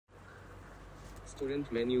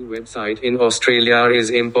Restaurant menu website in Australia is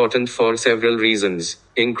important for several reasons.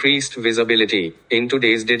 Increased visibility. In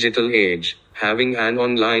today's digital age, having an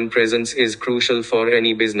online presence is crucial for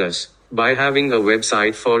any business. By having a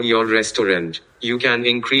website for your restaurant, you can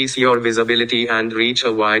increase your visibility and reach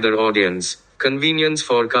a wider audience. Convenience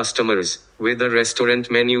for customers. With a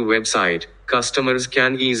restaurant menu website, customers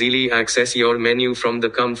can easily access your menu from the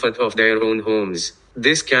comfort of their own homes.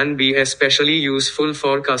 This can be especially useful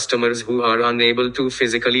for customers who are unable to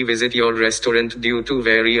physically visit your restaurant due to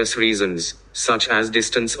various reasons, such as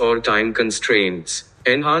distance or time constraints.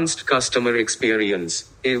 Enhanced customer experience.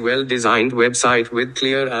 A well-designed website with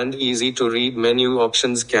clear and easy-to-read menu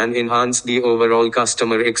options can enhance the overall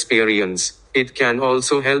customer experience. It can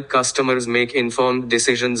also help customers make informed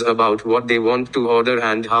decisions about what they want to order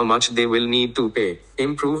and how much they will need to pay.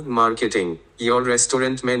 Improved marketing. Your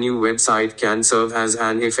restaurant menu website can serve as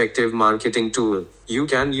an effective marketing tool. You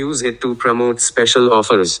can use it to promote special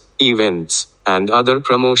offers, events, and other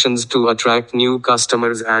promotions to attract new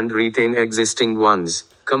customers and retain existing ones.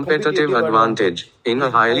 Competitive advantage. In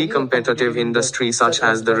a highly competitive industry such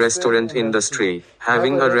as the restaurant industry,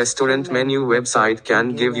 having a restaurant menu website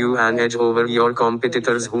can give you an edge over your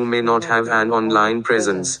competitors who may not have an online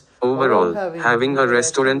presence. Overall, having a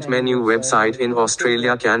restaurant menu website in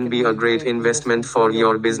Australia can be a great investment for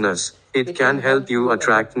your business. It can help you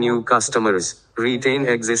attract new customers, retain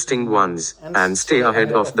existing ones, and stay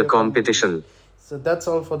ahead of the competition. So that's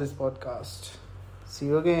all for this podcast. See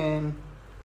you again.